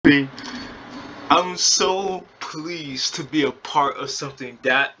I'm so pleased to be a part of something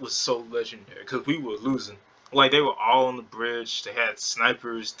that was so legendary because we were losing. Like they were all on the bridge. They had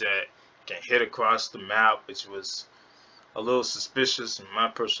snipers that can hit across the map, which was a little suspicious in my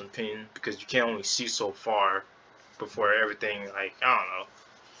personal opinion because you can only see so far before everything. Like I don't know.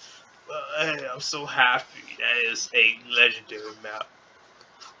 But hey, I'm so happy. That is a legendary map.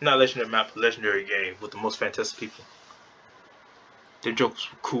 Not legendary map, but legendary game with the most fantastic people. Their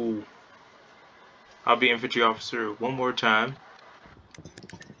jokes were cool. I'll be infantry officer one more time.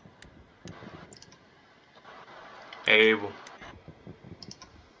 Able.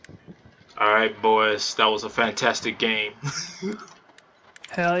 Alright, boys. That was a fantastic game.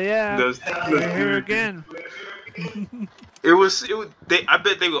 Hell yeah. We're here again. It was. I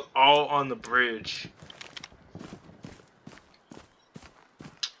bet they were all on the bridge.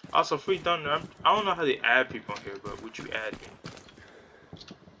 Also, Free Thunder. I don't know how they add people on here, but would you add me?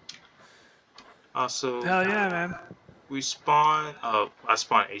 Also, hell yeah, man. We spawn. I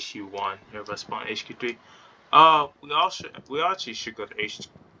spawned HQ1. Everybody spawned HQ3. We actually should go to HQ.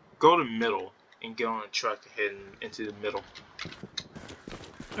 Go to middle and get on a truck and head into the middle.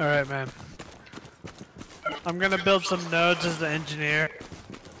 All right, man. I'm gonna build some nodes as the engineer.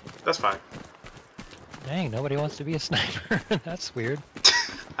 That's fine. Dang, nobody wants to be a sniper. That's weird.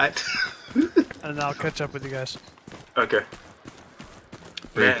 And I'll catch up with you guys. Okay.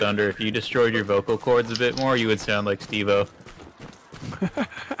 Free Thunder, if you destroyed your vocal cords a bit more, you would sound like Steve-O.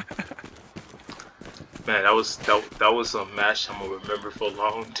 Man, that was a match I'm gonna remember for a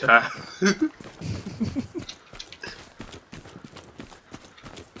long time.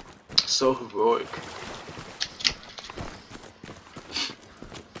 So heroic.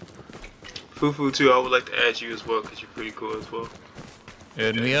 Fufu too, I would like to add you as well because you're pretty cool as well.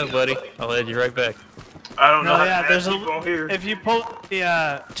 Hit me up, buddy. I'll add you right back. I don't know how yeah, to there's add people on here. If you pull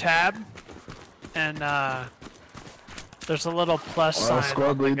the tab and there's a little plus sign.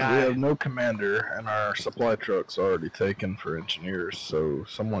 Squad leads, we have no commander, and our supply truck's already taken for engineers, so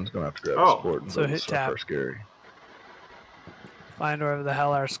someone's gonna have to grab support and so hit tab. Scary. Find wherever the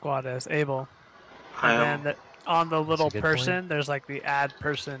hell our squad is. Able. And then on the little person, there's like the add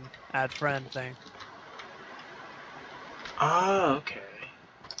person, add friend thing. Ah, okay.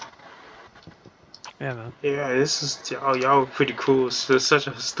 Yeah, man. Yeah, this is y'all were pretty cool. It's such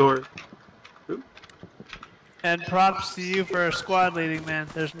a historic. And props to you for squad leading, man.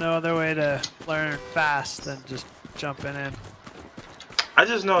 There's no other way to learn fast than just jumping in. I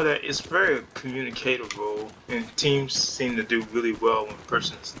just know that it's very communicative role, and teams seem to do really well when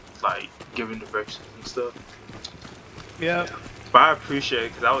person's like giving directions and stuff. Yep. But I appreciate it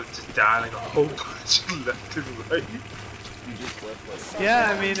because I was just dying like a whole bunch left and right.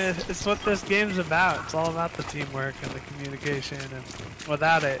 Yeah, I mean, it's what this game's about. It's all about the teamwork and the communication, and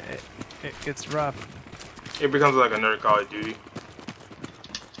without it, it gets rough. It becomes like another Call of Duty.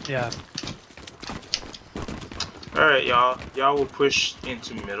 Yeah. Alright, y'all. Y'all will push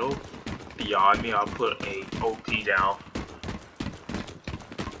into middle. Beyond me, I'll put a OP down.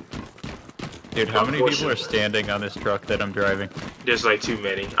 Dude, how many people are standing on this truck that I'm driving? There's like too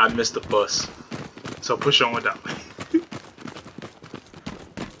many. I missed the bus. So push on without me.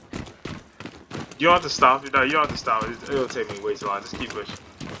 You don't have to stop. No, you don't have to stop. It'll take me way too long. Just keep pushing.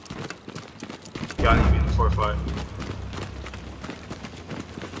 Y'all need me in the 4-5.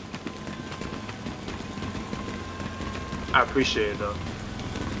 I appreciate it though.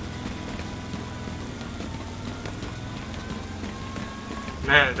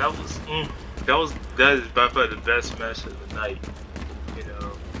 Man, that is by far the best match of the night. You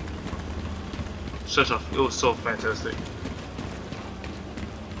know, it was so fantastic.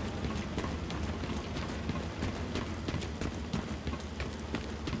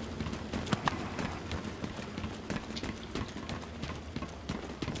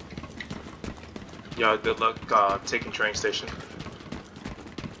 Y'all, good luck taking train station.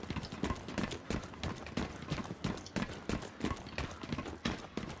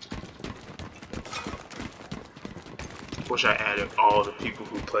 Wish I added all the people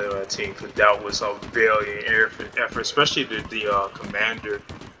who played on that team because that was a valiant effort, especially the commander,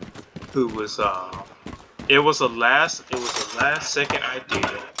 who was it was a last second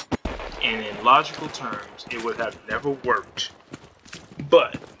idea, and in logical terms, it would have never worked,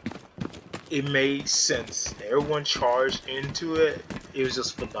 but it made sense. Everyone charged into it. It was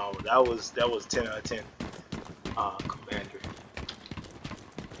just phenomenal. That was 10 out of 10. Commander.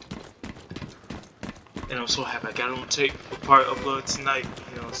 And I'm so happy I got on tape for part upload tonight.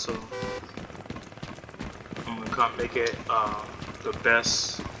 You know, so I'm gonna come make it the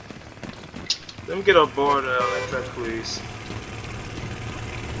best. Let me get on board that track, please.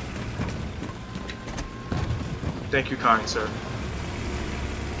 Thank you, kind sir.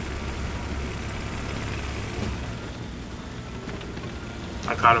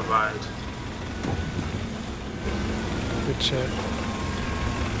 I caught a ride. Good shit.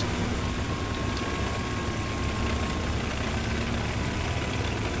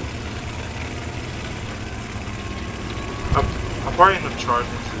 I'll probably end up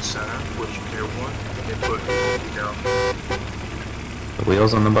charging to the center, which near one, and then put me down. The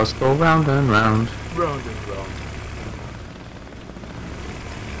wheels on the bus go round and round. Round and round.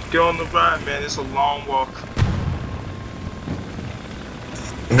 Get on the ride, man. It's a long walk.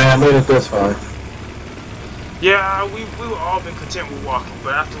 Man, I made it this far. Yeah, we've all been content with walking,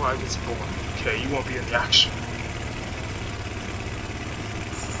 but after a while it gets boring. Okay, you won't be in the action.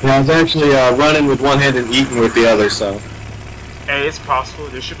 Yeah, I was actually running with one hand and eating with the other, so. Hey, it's possible.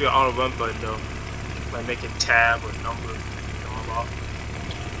 There should be an auto run button though, like making tab or number. You know about.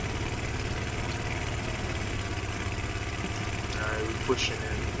 Alright, we're pushing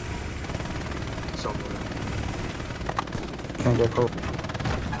in somewhere. Can't get caught.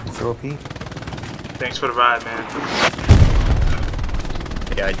 It's OP. Thanks for the ride, man.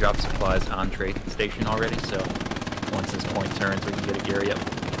 Yeah, I dropped supplies on trade station already, so once this point turns, we can get a Gary up.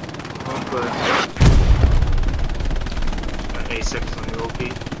 One put 8 seconds on the OP.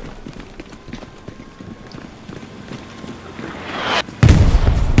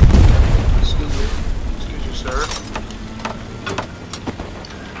 Excuse you, sir.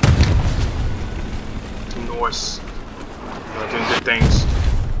 Norse. Doing good things.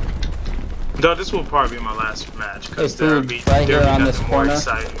 No, this will probably be my last match because there'll be right here on this more corner.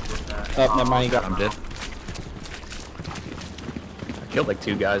 exciting than that. Oh, never mind, you got I'm dead. I killed like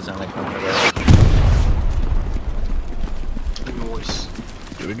 2 guys down that corner there. Noise.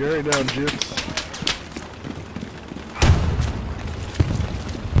 Get a Gary down, Jits.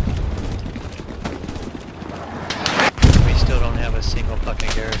 We still don't have a single fucking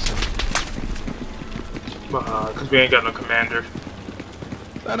garrison. Because we ain't got no commander.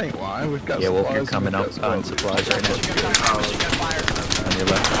 That ain't why. We've got Yeah, Wolf, supplies you're and coming we've up got on supplies. supplies right now. On your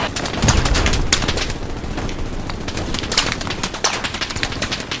left.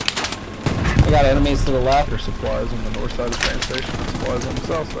 I got enemies to the left. There's supplies on the north side of the train station and supplies on the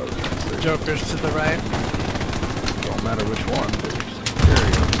south side of the train station. Joker's to the right. Don't matter which one, but you just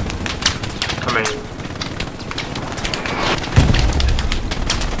carry them. Coming.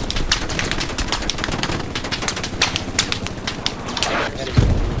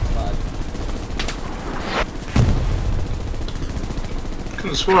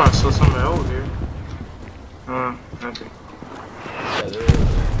 Could've swore I saw something over here. Okay.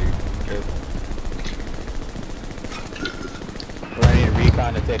 I need a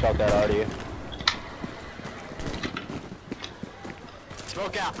recon to take out that RD.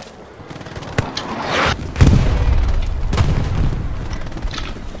 Smoke out.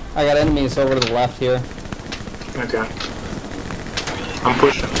 I got enemies over to the left here. Okay. I'm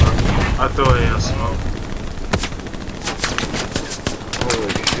pushing. I throw a smoke. Holy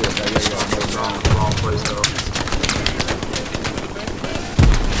shit, I gotta go Wrong place though.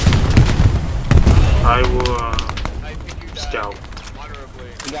 I will scout.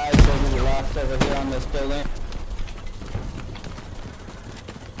 You guys over to the left over here on this building.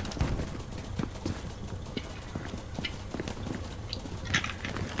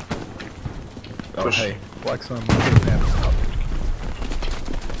 Oh, Push. hey, Black Sun, look at the panel.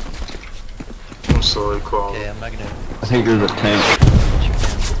 I'm slowly crawling. Yeah, I'm not gonna. I think there's a tank.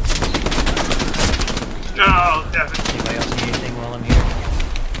 No, damn it. Anybody else need anything while I'm here?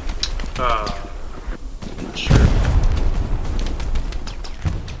 Sure.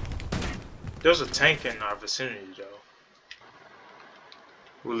 There's a tank in our vicinity, though.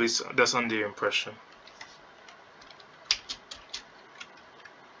 Well, at least that's under the impression.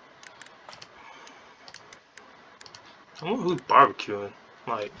 I wonder who's barbecuing.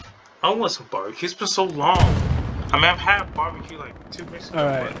 Like, I want some barbecue. It's been so long. I mean, I've had barbecue like 2 weeks ago,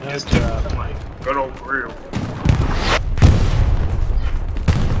 Alright, but nice it's different, like good old grill.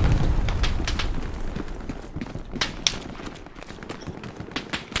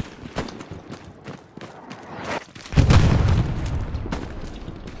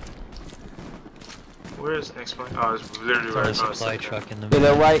 Where is the next one? Oh, it's literally right There's a across. supply truck in the To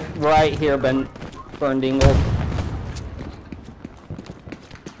the right here, Ben Dingle.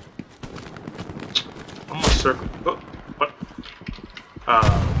 I'm gonna circle. Oh, what?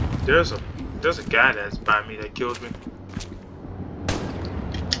 There's a guy that's by me that killed me.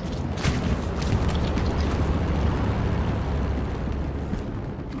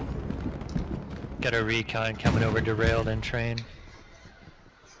 got a recon coming over derailed and train.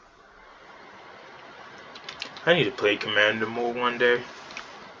 I need to play Commander more one day.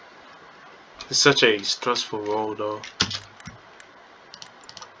 It's such a stressful role though.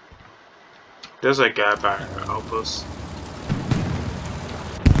 There's a guy by our outpost.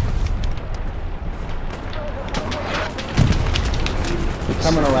 We're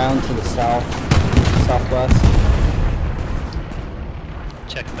coming around to the southwest.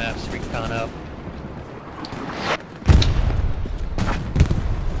 Check maps, recon up.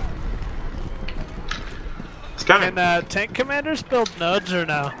 It's coming. Can tank commanders build nodes or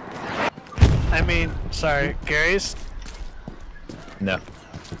no? I mean, sorry, Gary's? No.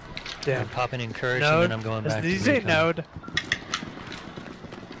 Damn. I'm popping encourage and Node? then I'm going back Did you to say recon. node?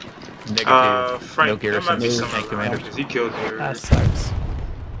 Negative. Frank, no there might garrison. be some Tank around commander. because he killed me That sucks.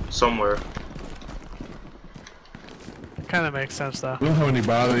 somewhere. Kind of makes sense though. We don't have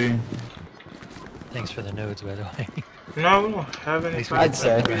anybody. Thanks for the nodes, by the way. No, we don't have any. I'd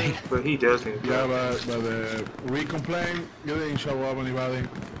say. But he does need to Yeah, go. but we complain. You didn't show up anybody.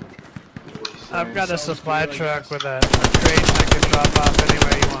 I've got a supply truck with a crate I can drop off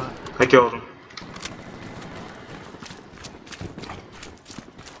anywhere you want. I killed him.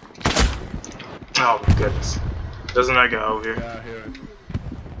 Oh my goodness. Doesn't that guy over here? Yeah, here.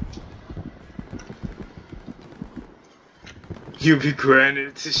 You be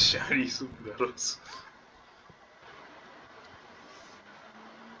granted to shiny some medals.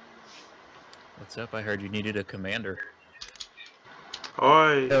 What's up? I heard you needed a commander.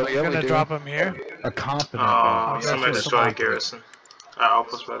 Oi. Hell I'm yeah, we gonna do. drop him here. A competent one. Somebody that's destroyed fine. garrison.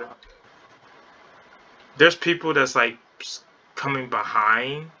 Outpost better. There's people that's like coming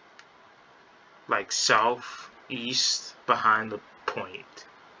behind, like southeast behind the point.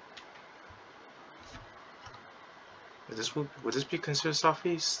 Would this be considered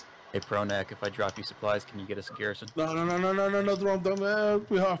southeast? Hey, Pronac, if I drop you supplies, can you get us a garrison? No, don't.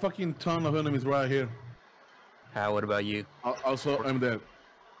 We have a fucking ton of enemies right here. How? What about you? Also, I'm dead.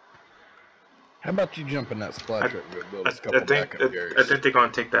 How about you jump in that supply truck and build I us a couple think backup carriers? I think they're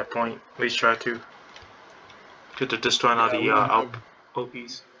gonna take that point. At least try to. Cause they're destroying all the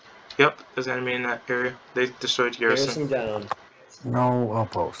OPs. Yep, there's an enemy in that area. They destroyed the garrison. down. No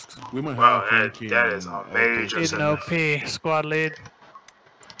outpost. We might Wow, have that is a major Need an OP. Squad lead.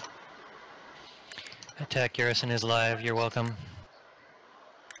 Attack garrison is live, you're welcome.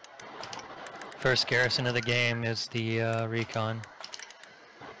 First garrison of the game is the recon.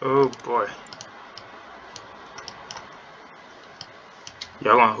 Oh boy.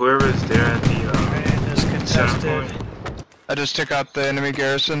 Y'all want whoever is there at the Train is center contested. point. I just took out the enemy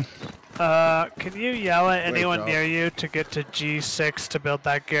garrison. Can you yell at anyone Doc. near you to get to G6 to build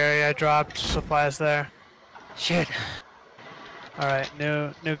that Gary? I dropped supplies there. Shit! Alright,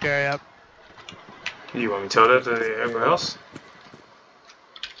 new Gary up. You want me to tell that to everyone else?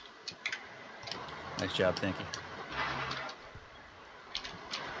 Nice job, thank you.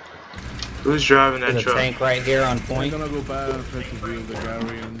 Who's driving that There's a truck? tank right here on I'm point. gonna go back and try to build the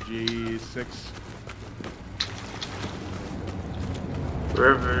Gary on G6.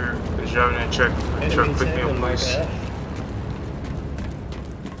 Whoever is driving that truck, pick me up, please.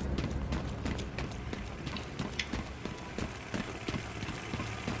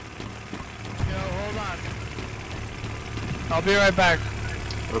 Yo, hold on. I'll be right back.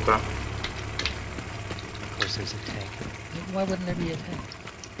 Okay. Of course there's a tank. Why wouldn't there be a tank?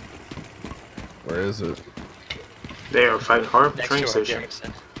 Where is it? They are fighting hard Next train to our station.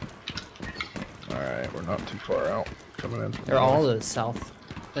 garrison. Alright, we're not too far out. Coming in. They're all to the south.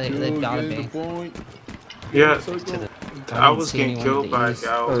 They've gotta be. Point. Yeah, To the I didn't was see getting anyone killed to the by a east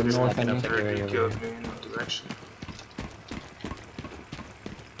guy or over north, I there. mean. After he Area killed over me in that direction.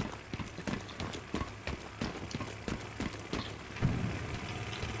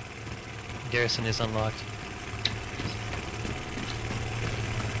 garrison is unlocked.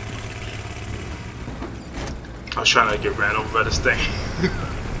 I was trying to get ran over by this thing.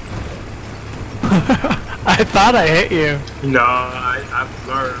 I thought I hit you. No, I've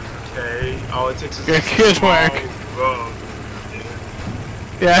learned, okay? All it takes is Good- a good small work. road.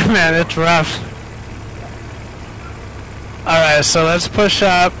 Yeah, man, it's rough. Alright, so let's push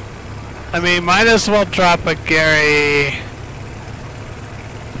up. I mean, might as well drop a Gary,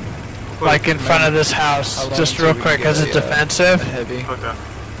 like in front of this house, just real quick, because it's defensive. Heavy. Okay.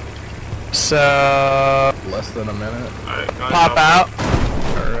 So, Less than a minute. Alright, go ahead, pop out.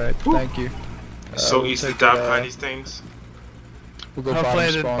 Alright, thank you. It's so we'll easy to take die it, behind these things. We'll go Hopefully I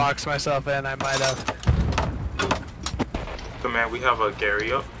bottom didn't spawn. box myself in, I might have. But man, we have a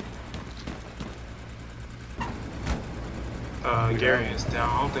Gary up. Gary is down.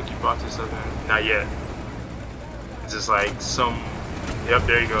 I don't think you bought this up in. Not yet. It's just like some. Yep,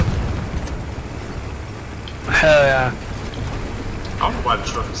 there you go. Hell yeah. I don't know why the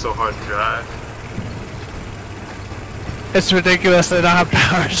truck is so hard to drive. It's ridiculous they don't have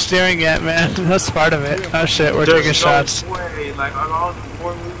power steering yet, man. That's part of it. Oh shit, we're taking shots. There's no way, like on all the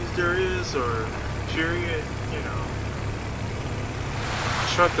war movies there is, or period, you know. The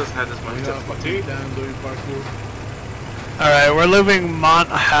truck doesn't have this much difficulty. Alright, we're leaving Mont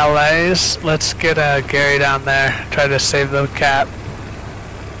Halais. Let's get Gary down there. Try to save the cap.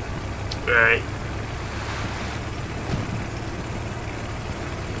 Right.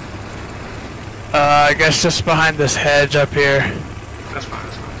 I guess just behind this hedge up here. That's fine,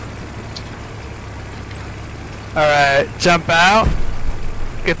 that's fine. Alright, jump out.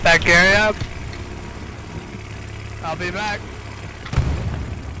 Get that Gary up. I'll be back.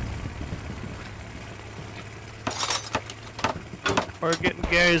 We're getting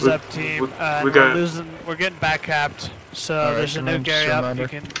Gary's up, team. We're getting back capped. So there's a new Gary up. You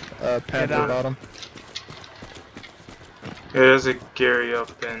can get down. Yeah, there's a Gary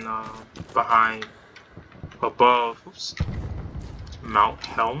up and behind, above, Mount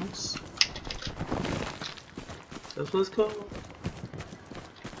Helms. That's what it's called.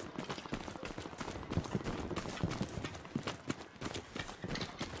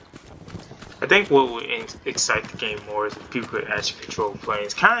 I think what would excite the game more is if people could actually control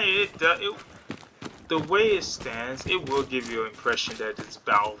planes. The way it stands, it will give you an impression that it's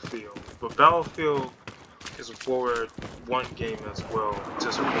Battlefield. But Battlefield is a forward one game as well,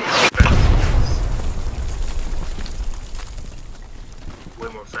 just way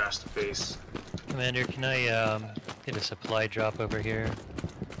more faster pace. Commander, can I get a supply drop over here?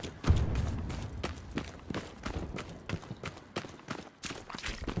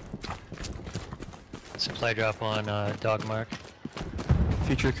 Supply drop on dog mark.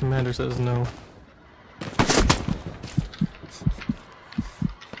 Future commander says no.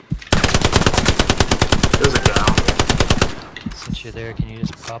 There's a gal. Since you're there, can you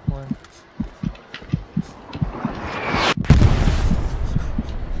just pop one?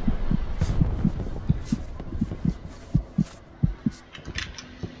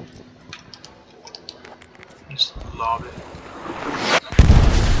 Just lob it.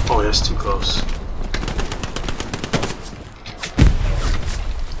 Oh, that's too close.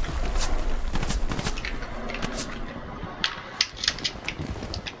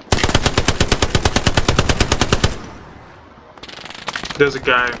 There's a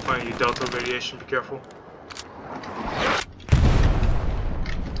guy in front of you, Delta radiation, be careful.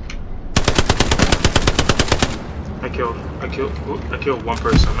 I killed one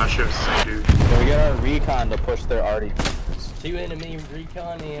person, I'm not sure if it's the same dude. Can we get our recon to push their arty? 2 enemy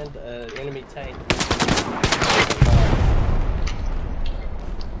recon and enemy tank.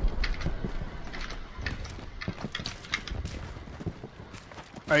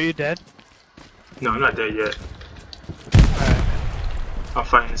 Are you dead? No, I'm not dead yet. Alright. I'm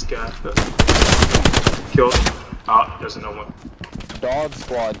fighting this guy. Killed him. Oh, there's another one. Dog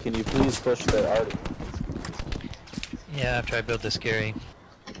squad, can you please push their arty? Yeah, after I build this Gary.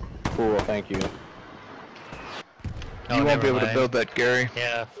 Cool, thank you. Oh, you won't be able mind. to build that, Gary.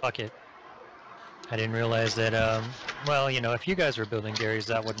 Yeah, fuck it. I didn't realize that, well, you know, if you guys were building Garys,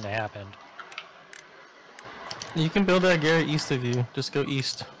 that wouldn't have happened. You can build that Gary east of you. Just go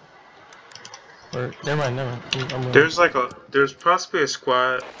east. Or, never mind. There's possibly a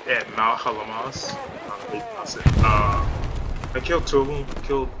squad at Mount Halamas. I killed 2 of them,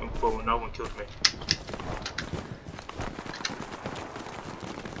 but no one killed me.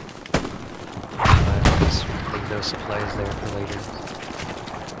 Just leave those supplies there for later.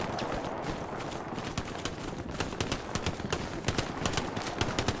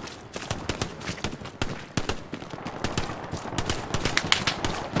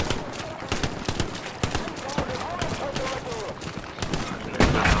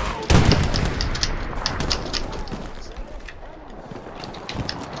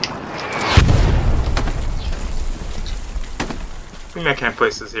 I can't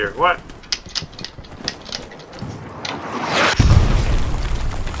place this here. What?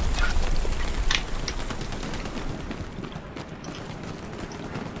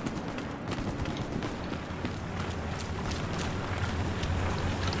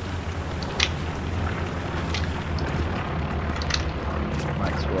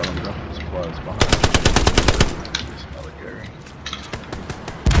 Maxwell, I'm dropping supplies behind. Another Gary.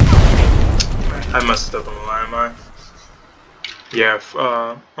 I messed up on the landmine. Yeah,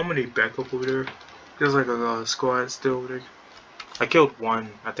 I'm gonna need backup over there. There's like a squad still over there. I killed one.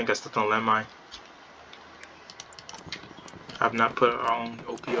 I think I stepped on a landmine. I've not put our own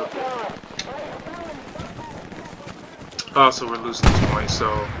OP up yet. Also, we're losing this point,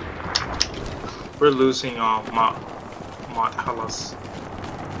 so We're losing Mont Halas.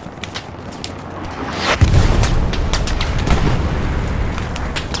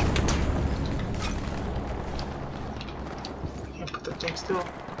 Can't put that thing still.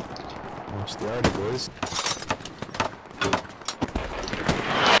 Watch the alley, boys.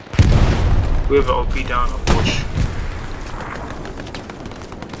 We have an OP down on push.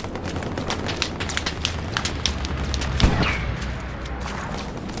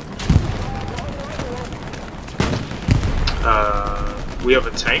 We have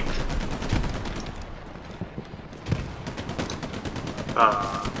a tank.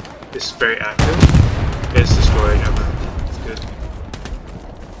 It's very active. It's destroyed. It's good.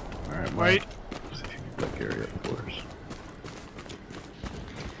 Alright, wait. See if you can back area up for us.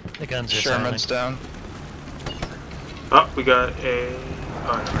 The guns are Sherman's down. Oh, we got a.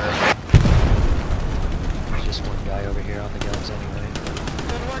 Oh, There's just one guy over here on the guns anyway.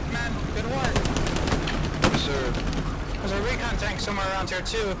 Good work, man. Good work. Yes, sir. There's a recon tank somewhere around here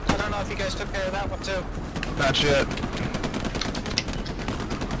too. I don't know if you guys took care of that one too. Not yet.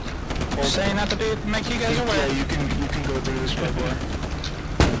 Saying that to make you guys aware. Yeah, you can go through this way, boy.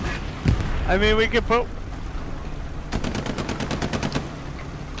 I mean, we could put.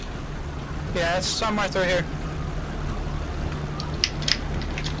 Yeah, it's somewhere through here.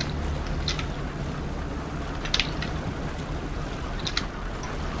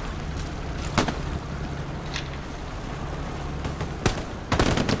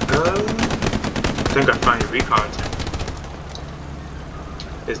 I think I find your recon tank.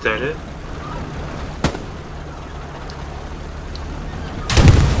 Is that it?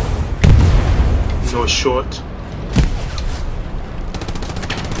 No short.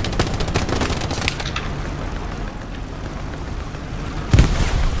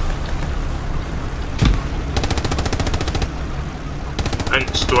 And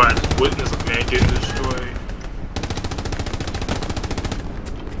destroyed. Witness a man getting destroyed.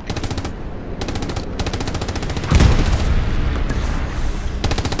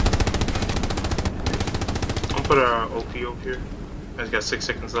 I'll put our OP over here. Guys got 6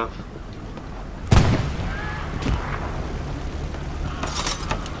 seconds left.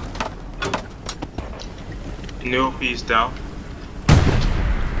 New OP is down.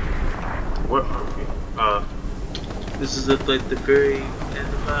 Where are we? This is at like the very end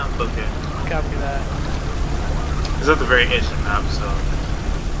of the map? Okay. Copy that. It's at the very edge of the map, so.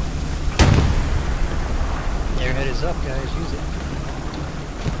 Airhead is up, guys. Use it.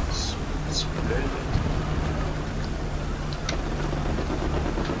 It's good.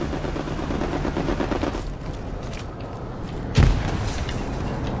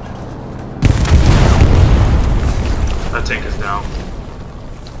 That tank is down.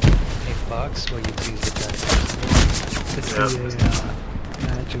 Hey, Fox, will you please get that? It's Yep. the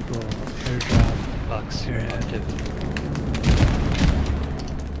magical airdrop. Fox, you're active.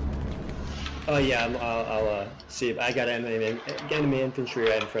 Oh yeah, I'll see if I got enemy infantry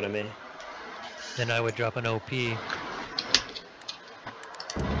right in front of me. Then I would drop an OP.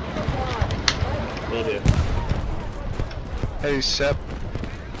 Will do. Hey, Sep.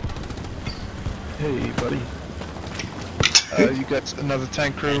 Hey, buddy. You got another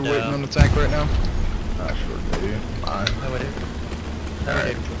tank crew And, waiting on the tank right now? I sure do. I would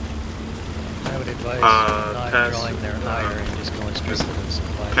advise not Pass, drawing their higher and just going straight to the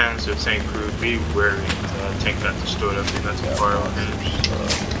supply. Panzer tank crew, be wary. Tank got destroyed. I think that's far out.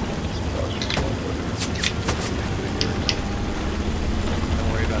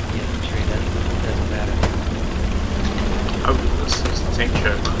 Don't worry about the infantry, that doesn't matter. I really listen to this tank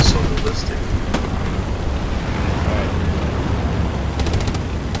character is so realistic.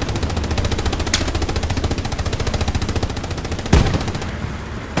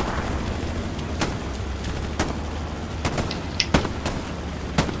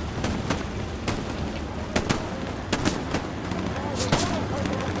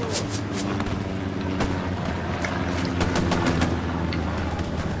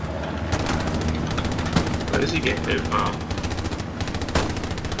 Where does he get hit from?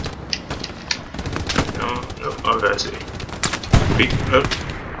 No, okay, I see.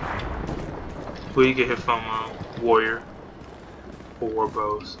 Where do you get hit from, Warrior? Or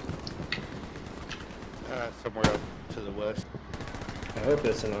Warbows? Somewhere up to the west. I hope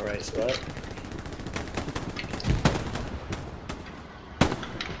it's in the right spot.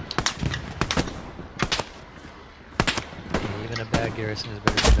 Yeah, even a bad garrison is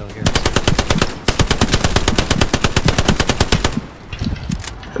better than no garrison.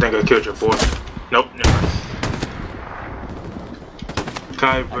 I think I killed your boy. Nope, never mind.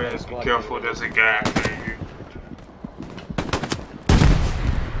 Kai, be careful, there's a guy in front of you.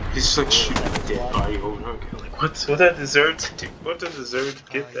 He's like shooting a dead body over and over again. Like, what that deserve to do? What does deserve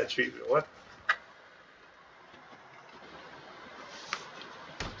to get that treatment? What?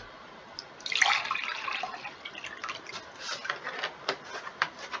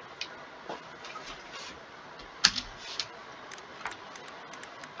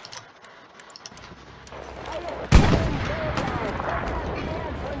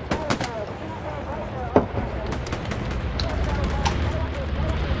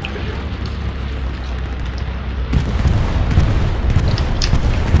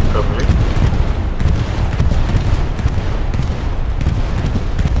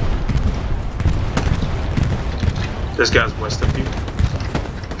 This guy's west of you.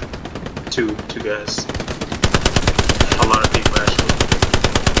 Two guys. A lot of people actually.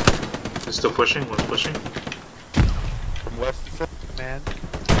 They're still pushing. One's pushing. From west to Man.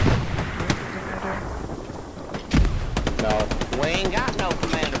 No, we ain't got no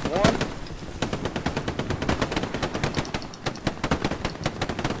commander, boy.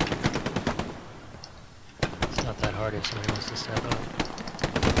 It's not that hard if somebody wants to step up.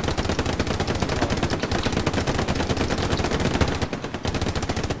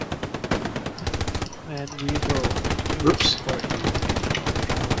 And we will. Oops.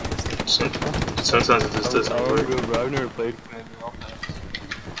 Sometimes it just doesn't work. I've never played Commander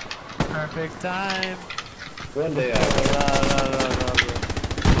Perfect time. One day I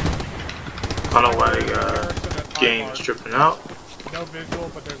don't know why game's tripping out. No visual,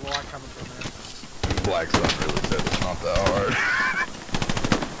 but there's a lot coming from there. Black Sun really said it's not that hard.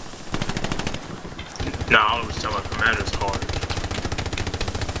 No, I was talking about Commander's hard.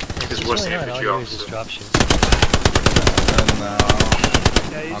 It's worse than infantry officer.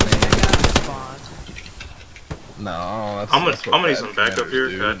 Yeah, you just spawn. No, that's I'm what gonna need bad some backup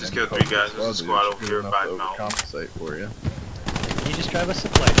commanders here. do, I just and killed 3 guys. There's a well, squad dude, over here by the mountain. Compensate for you. Can you just drive a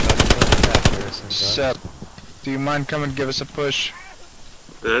supply truck and go to tractors and Sep, do you mind coming and give us a push?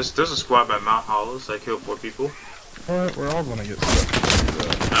 There's a squad by Mount Hollows. I killed 4 people. Alright, we're all gonna get stuck.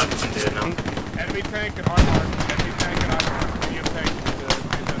 I'm dead now. Enemy tank and armor. Enemy tank and armor. Medium tank.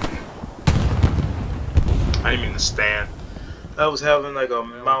 I didn't mean to stand. I was having like a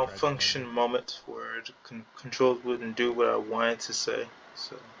malfunction moment where the controls wouldn't do what I wanted to say.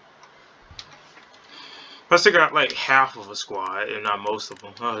 So I still got like half of a squad and not most of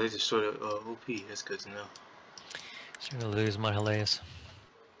them. Oh, they just sort of OP. That's good to know. So you're gonna lose my Himalayas.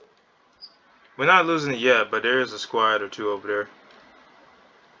 We're not losing it yet, but there is a squad or 2 over there.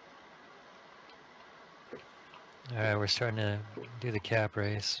 Alright, we're starting to do the cap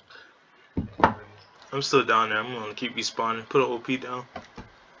race. I'm still down there. I'm gonna keep respawning. Put an OP down.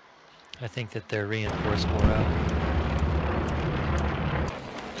 I think that they're reinforced more out.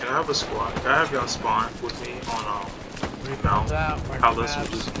 Can I have a squad? Can I have y'all spawn with me on Mount Hollows? We're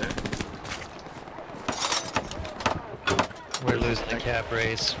losing that. We're losing the cap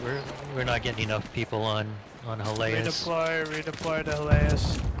race. We're not getting enough people on Himalayas. Redeploy to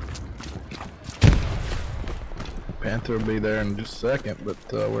Himalayas. Panther will be there in just a second, but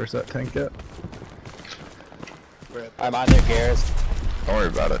where's that tank at? I'm on there, Garrus. Don't worry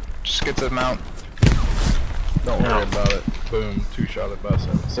about it. Just get to the mount. Don't worry about it. Boom, 2-shotted by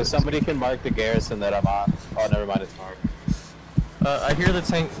 7. So somebody can mark the garrison that I'm on. Oh, never mind, it's marked. I hear the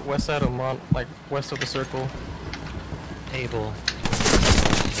tank west side of Mont, like west of the circle. Able.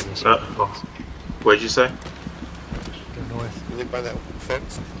 What'd you say? Go north. You live by that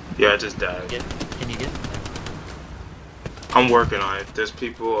fence? Yeah, I just died. Can you get? I'm working on it. There's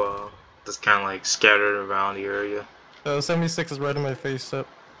people that's kind of like scattered around the area. 76 is right in my face, Sep.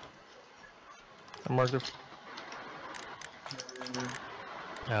 I marked it.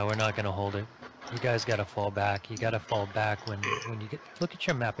 No, we're not gonna hold it. You guys gotta fall back. You gotta fall back when you get. Look at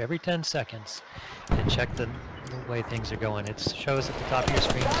your map every 10 seconds and check the way things are going. It shows at the top of your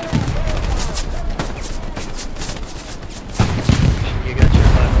screen. You got your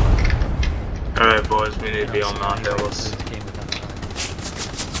button. Alright, boys, we need to be on Mount Hollows.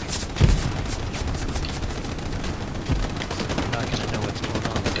 Not gonna know what's going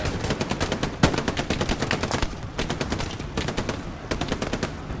on with that.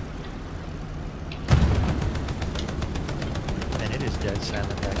 And it is dead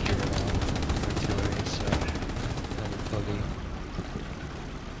silent back here on artillery, so another bogey.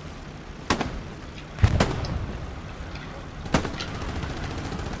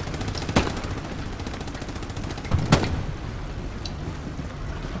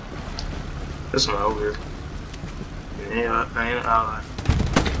 This one over here. Yeah, I ain't an ally.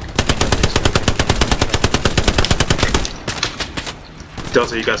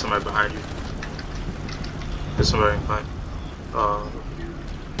 Delta, you got somebody behind you. There's somebody behind.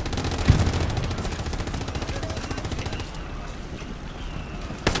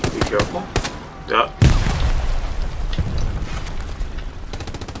 careful. Yep.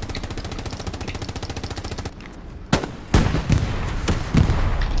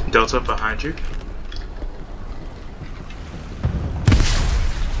 Delta behind you.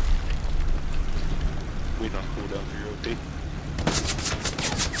 We don't pull down for your OP.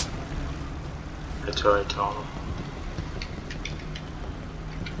 That's what I told him.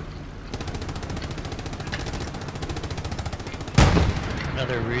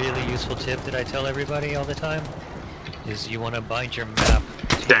 Another really useful tip that I tell everybody all the time is you want to bind your map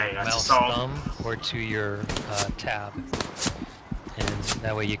to your mouse thumb or to your tab. And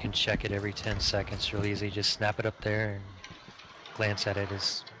that way you can check it every 10 seconds real easy. Just snap it up there and glance at it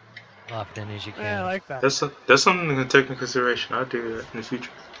as often as you can. Yeah, I like that. That's something to take into consideration. I'll do that in the future.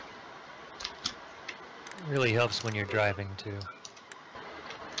 It really helps when you're driving too.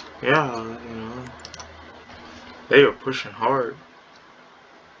 Yeah, you know. They are pushing hard.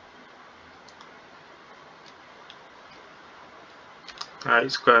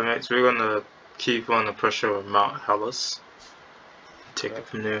 Alright, squad mates, we're gonna keep on the pressure of Mount Hellas. Take it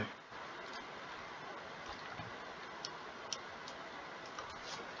from there.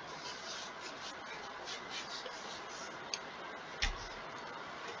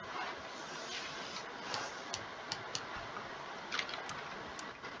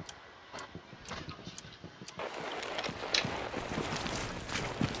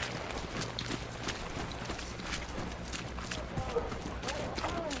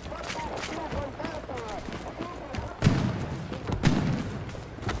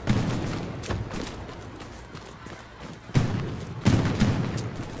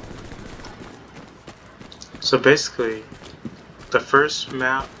 So basically, the first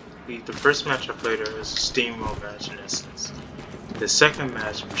match I played her was a steamroll match in essence. The second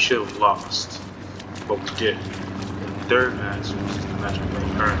match we should have lost, but we did. The third match, which is the match we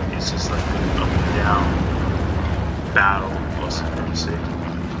played currently, it's just like an up and down battle or supremacy.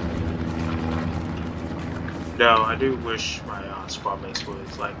 No, I do wish my squad mates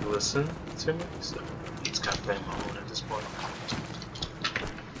would like listen to me, so it's kind of playing my own at this point.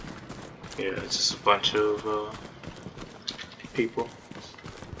 Yeah, it's just a bunch of people.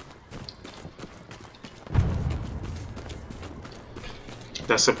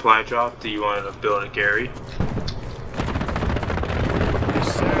 That supply drop, do you want to build a Gary?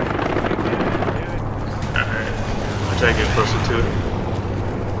 Yes, sir. Alright, I'll try to get closer to it.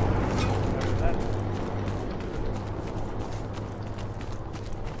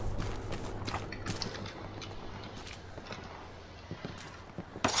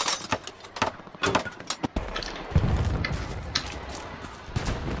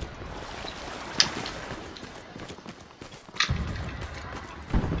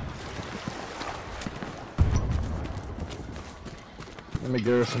 Let me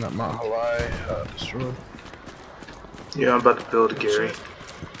garrison at Mount Hawaii, destroyed. Yeah, I'm about to build a Gary.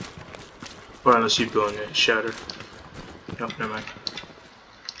 Or unless you building it, Shatter. Nope, never mind.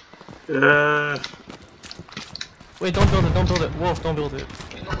 Wait, don't build it, don't build it. Wolf, don't build it.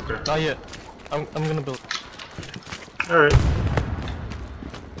 Okay. Not yet. I'm gonna build it. Alright.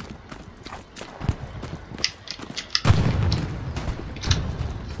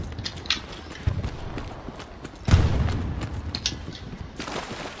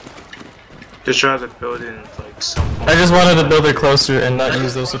 Just try to build in like some. I just wanted to build it closer and not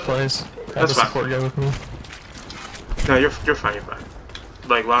use those supplies. I have a support guy with me. No, you're fine, you're fine.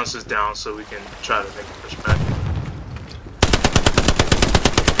 Like, Lance is down so we can try to make a push back.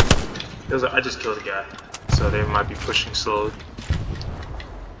 I just killed a guy, so they might be pushing slowly.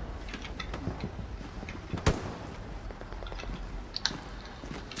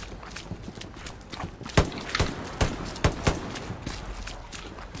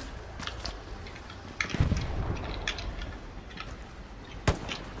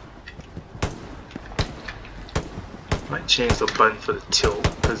 Might change the button for the tilt,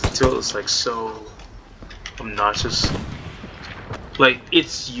 because the tilt is like so obnoxious. Like,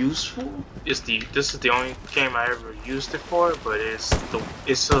 it's useful. This is the only game I ever used it for, but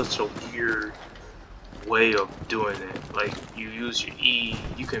it's such a weird way of doing it. Like, you use your E,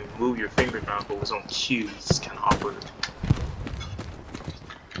 you can move your finger around, but it's on Q. It's kind of awkward,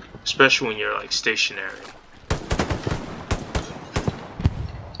 especially when you're like stationary.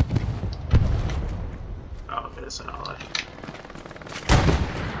 Oh, okay, that's an ally.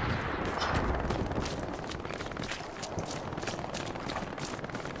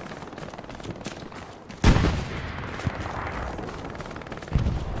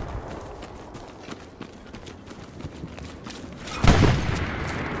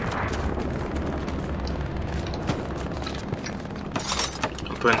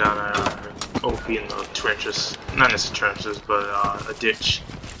 putting down an OP in the trenches. Not necessarily trenches, but a ditch.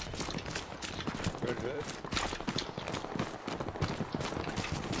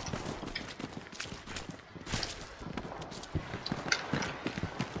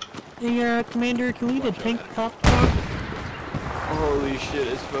 Hey, Commander, can we get a tank popcorn? Holy shit,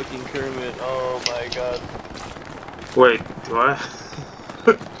 it's fucking Kermit. Oh my god. Wait, do I?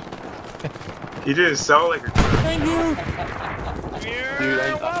 He didn't sound like a Kermit. Thank you! Dude,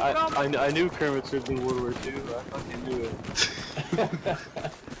 I knew Kermit served in World War II. I fucking knew it.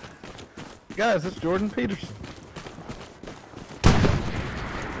 Guys, it's Jordan Peterson.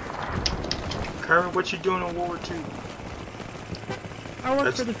 Kermit, what you doing in World War II? I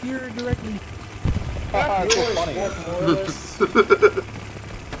work for the Fuhrer directly. That's so funny.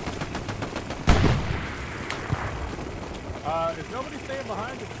 Is nobody staying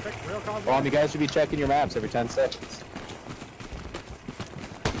behind to protect rail cars? Well, you guys should be checking your maps every 10 seconds.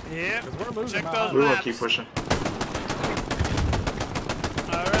 Yeah, check We those will maps. keep pushing.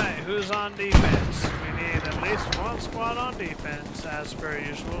 Alright, who's on defense? We need at least one squad on defense, as per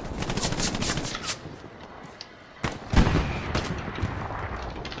usual.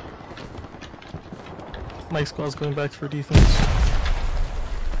 My squad's going back for defense.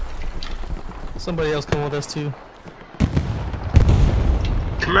 Somebody else come with us too.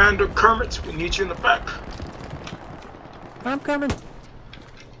 Commander Kermit, we need you in the back. I'm coming.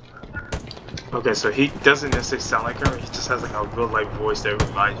 Okay, so he doesn't necessarily sound like Kermit, he just has like a real light voice that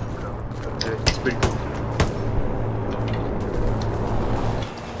reminds you of Kermit. Okay, it's pretty cool.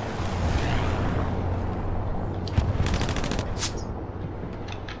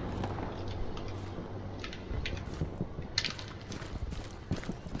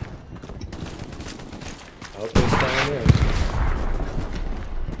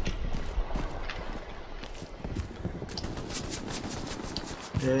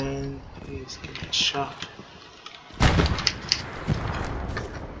 And he's getting shot.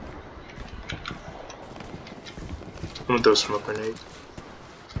 I'm gonna throw smoke grenade.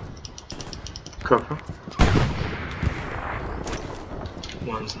 Cover.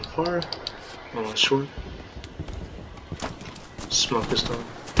 One's in the far, one's short. Smoke is done.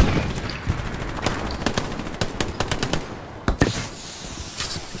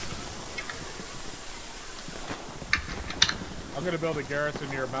 I'm gonna build a garrison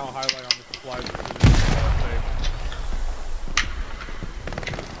near Mount Highlight on the supplies.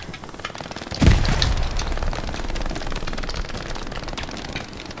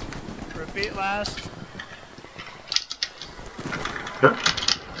 Repeat last. Yep.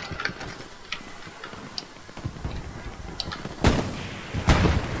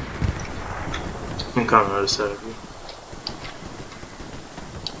 I'm coming on the other side of you.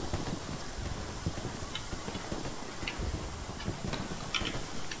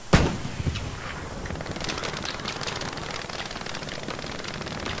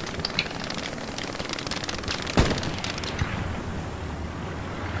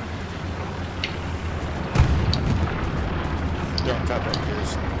 Don't cut that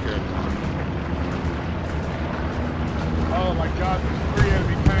gears. Good. Oh my god, there's 3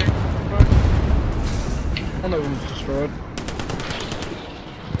 enemy tanks. One of them's destroyed.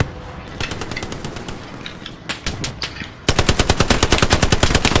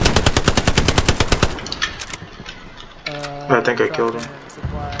 I think I killed him.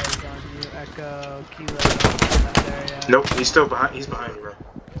 Supplies on you, Echo, Kilo, in that area. Nope, he's still behind. He's behind you, bro.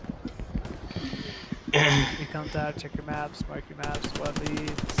 You come down, check your maps, mark your maps, what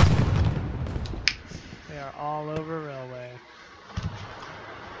leads. They are all over railway.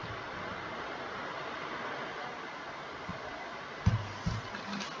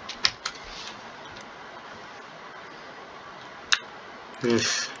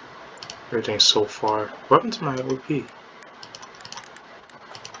 Oof. Everything's so far. What happened to my OP?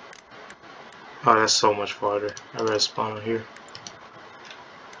 Oh, that's so much farther. I gotta spawn on here.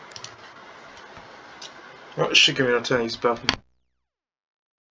 Oh, it should give me no time to use the bathroom.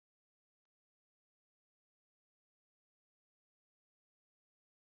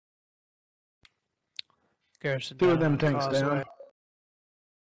 Garrison 2 of down them on tanks Causeway. down.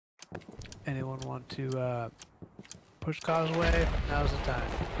 Anyone want to push Causeway? Now's the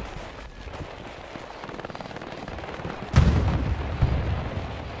time.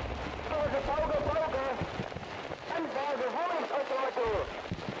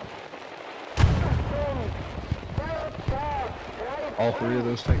 All 3 of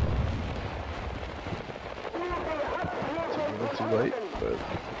those tanks. It's a little too late, but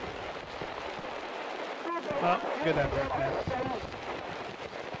Well, good effort, man.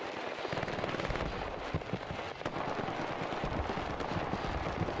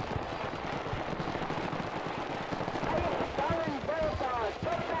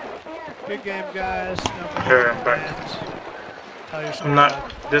 Good game, guys. I'm back. I'm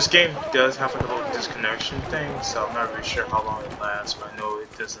not. This game does have like a little disconnection thing, so I'm not really sure how long it lasts. But I know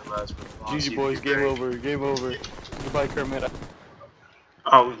it doesn't last very long. GG boys, game over. Game over. Goodbye, Kermit.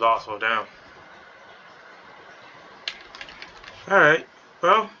 Oh, we lost. Oh, damn. Alright,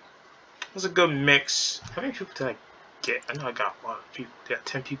 well, it was a good mix. How many people did I get? I know I got a lot of people. I got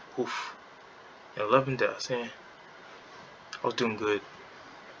 10 people. Oof. 11 deaths, man. I was doing good.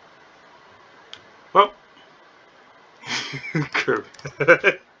 Well. Kirby.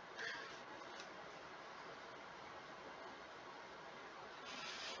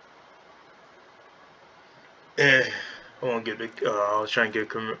 I want to give the, I was trying to give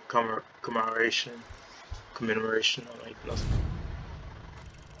commemoration. I don't like nothing.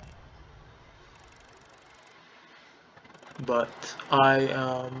 But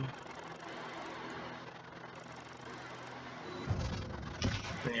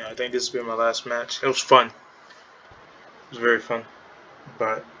yeah, I think this will be my last match. It was fun. It was very fun.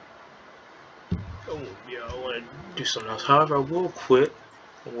 But oh yeah, I want to do something else. However, I will quit.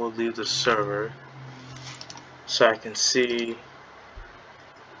 I will leave the server so I can see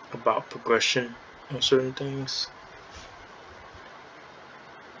about progression on certain things.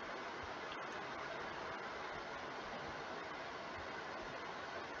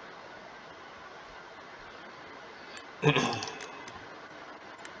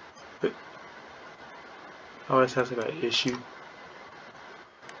 Always has like an issue.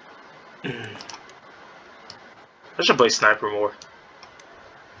 I should play sniper more.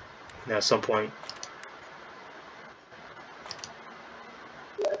 Yeah, at some point.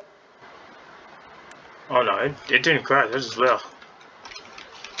 Oh no, it didn't crash. It just left.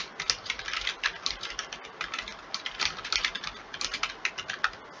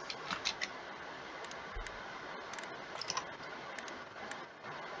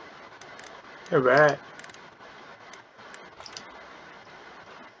 Alright.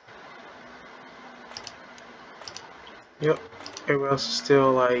 Yep. Everyone else is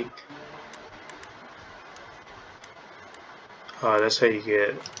still like. Oh, that's how you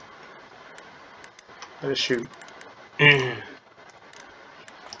get. Let's shoot. Is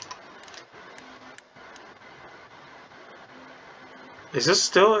this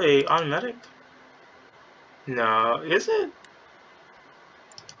still a automatic? No, is it?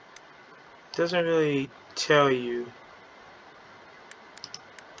 Doesn't really tell you.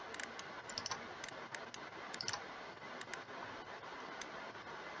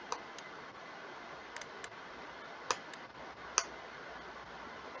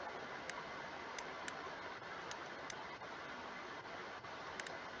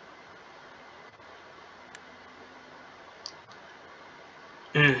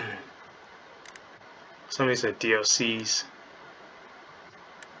 Somebody said DLCs.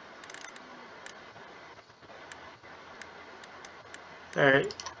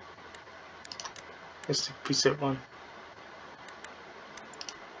 Alright. Let's do preset 1.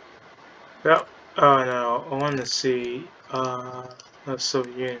 Well, no, I want to see, that's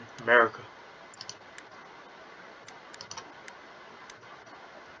Soviet Union, America.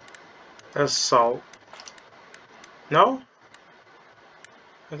 That's Salt. No?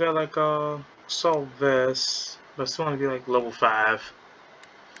 I got like Salt vest, but I still want to be like level 5.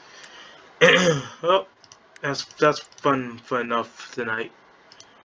 Well, that's fun enough tonight.